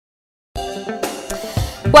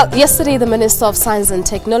Well, yesterday the Minister of Science and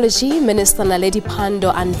Technology, Minister Naledi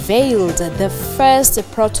Pandor, unveiled the first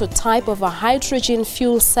prototype of a hydrogen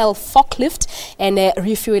fuel cell forklift and a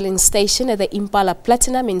refueling station at the Impala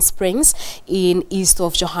Platinum in Springs in East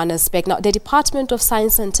of Johannesburg. Now, the Department of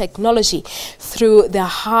Science and Technology, through the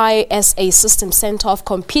HySA system Centre of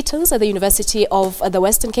Competence at the University of the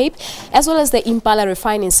Western Cape, as well as the Impala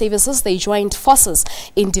Refining Services, they joined forces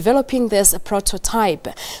in developing this prototype.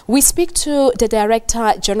 We speak to the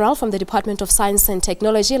Director General from the Department of Science and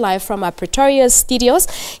Technology, live from our Pretoria studios.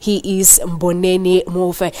 He is Mmboneni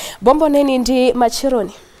Muofhe. Bomboneni ndi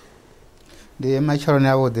machironi. The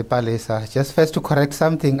machironi the palace. Just first to correct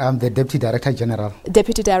something, I'm the Deputy Director General.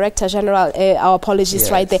 Deputy Director General, our apologies.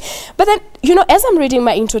 Yes. Right there. But then, you know, as I'm reading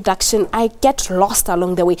my introduction, I get lost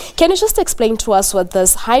along the way. Can you just explain to us what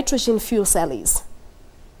this hydrogen fuel cell is?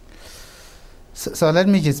 So let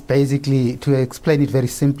me just basically, to explain it very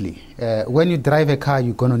simply, when you drive a car,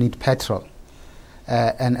 you're going to need petrol.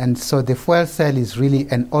 And so the fuel cell is really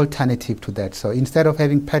an alternative to that. So instead of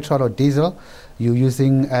having petrol or diesel, you're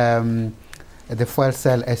using the fuel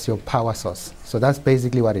cell as your power source. So that's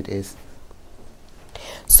basically what it is.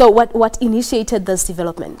 So what initiated this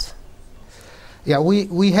development? Yeah,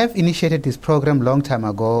 we have initiated this program long time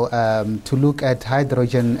ago to look at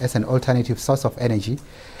hydrogen as an alternative source of energy.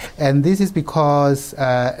 And this is because,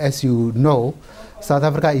 as you know, South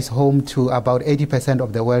Africa is home to about 80%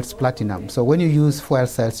 of the world's platinum. So when you use fuel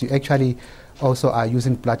cells, you actually also are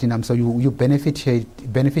using platinum, so you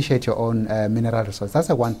beneficiate your own mineral resource. That's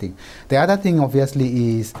the one thing. The other thing,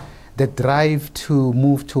 obviously, is the drive to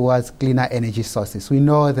move towards cleaner energy sources. We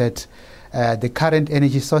know that the current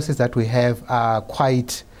energy sources that we have are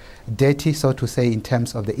quite dirty, so to say, in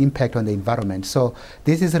terms of the impact on the environment. So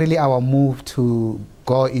this is really our move to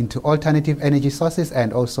go into alternative energy sources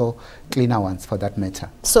and also cleaner ones for that matter.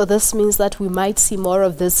 So this means that we might see more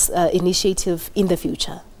of this initiative in the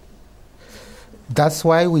future? That's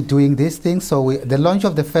why we're doing these things. So the launch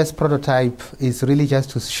of the first prototype is really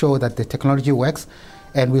just to show that the technology works.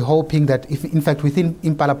 And we're hoping that, in fact, within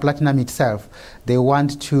Impala Platinum itself, they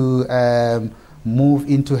want to move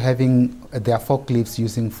into having their forklifts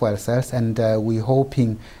using fuel cells. And we're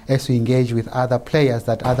hoping, as we engage with other players,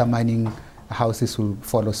 that other mining houses will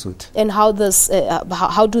follow suit. And how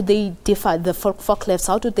do they differ, the forklifts,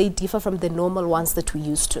 how do they differ from the normal ones that we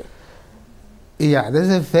used to? Yeah, this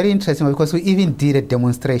is a very interesting one, because we even did a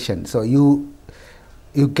demonstration. So you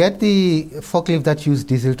get the forklift that use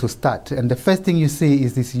diesel to start, and the first thing you see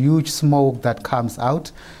is this huge smoke that comes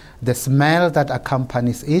out, the smell that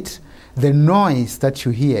accompanies it, the noise that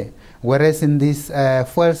you hear. Whereas in this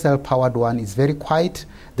fuel cell powered one, it's very quiet,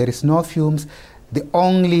 there is no fumes. The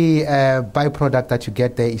only byproduct that you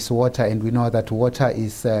get there is water, and we know that water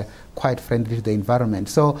is quite friendly to the environment.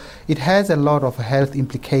 So it has a lot of health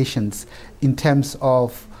implications in terms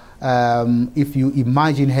of if you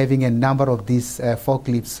imagine having a number of these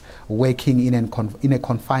forklifts working in a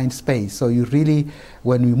confined space. So you really,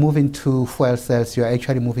 when we move into fuel cells, you're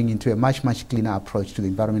actually moving into a much, much cleaner approach to the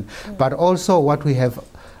environment. But also what we have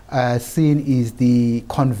seen is the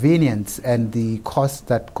convenience and the cost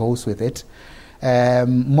that goes with it.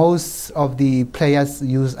 Most of the players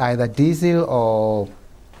use either diesel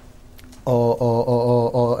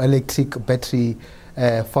or electric battery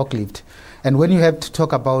forklift. And when you have to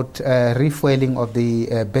talk about refueling of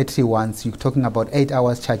the battery ones, you're talking about 8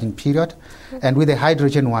 hours charging period. And with the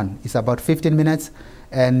hydrogen one, it's about 15 minutes.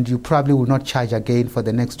 And you probably will not charge again for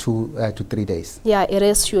the next 2 to 3 days. Yeah, it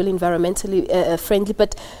is fuel environmentally friendly.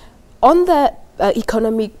 But on the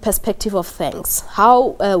economic perspective of things,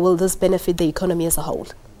 how will this benefit the economy as a whole?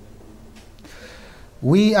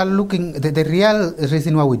 We are looking, the real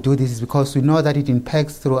reason why we do this is because we know that it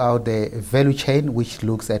impacts throughout the value chain, which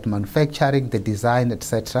looks at manufacturing, the design,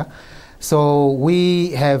 etc. So we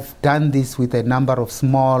have done this with a number of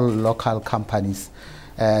small local companies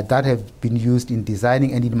that have been used in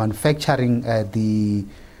designing and in manufacturing the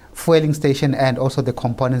fueling station and also the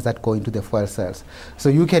components that go into the fuel cells. So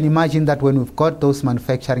you can imagine that when we've got those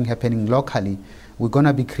manufacturing happening locally, we're going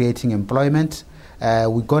to be creating employment.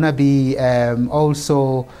 We're going to be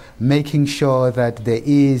also making sure that there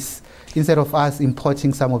is, instead of us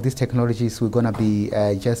importing some of these technologies, we're going to be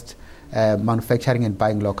just manufacturing and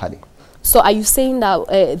buying locally. So are you saying now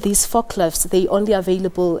these forklifts, they only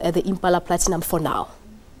available at the Impala Platinum for now?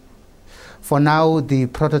 For now, the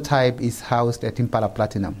prototype is housed at Impala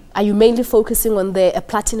Platinum. Are you mainly focusing on the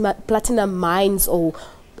platinum mines or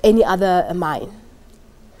any other mine?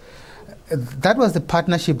 That was the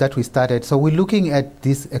partnership that we started. So we're looking at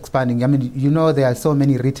this expanding. I mean, you know, there are so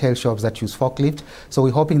many retail shops that use forklift. So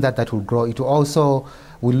we're hoping that that will grow. It will also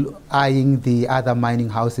we're eyeing the other mining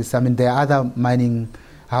houses. I mean, there are other mining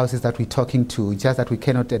houses that we're talking to, just that we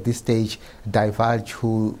cannot at this stage divulge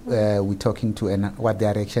who we're talking to and what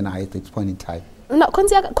their reaction are at this point in time. Now,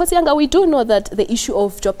 Kosianga, we do know that the issue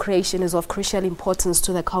of job creation is of crucial importance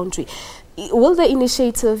to the country. Will the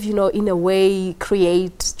initiative, you know, in a way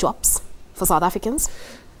create jobs for South Africans?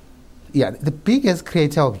 Yeah, the biggest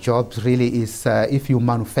creator of jobs really is if you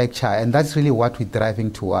manufacture, and that's really what we're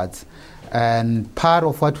driving towards. And part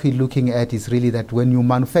of what we're looking at is really that when you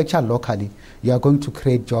manufacture locally, you are going to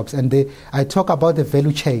create jobs. And I talk about the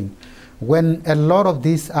value chain. When a lot of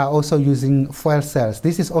these are also using fuel cells,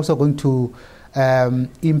 this is also going to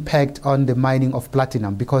impact on the mining of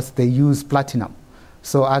platinum because they use platinum.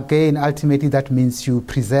 So again, ultimately that means you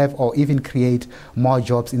preserve or even create more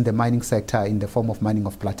jobs in the mining sector in the form of mining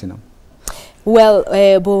of platinum. Well,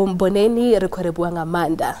 Mmboneni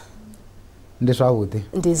Muofhe.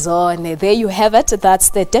 There you have it. That's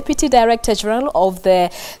the Deputy Director General of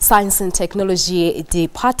the Science and Technology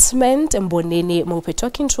Department, Mmboneni Muofhe,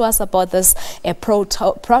 talking to us about this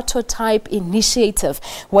prototype initiative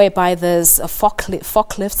whereby these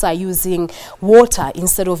forklifts are using water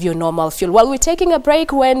instead of your normal fuel. Well, we're taking a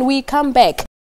break. When we come back,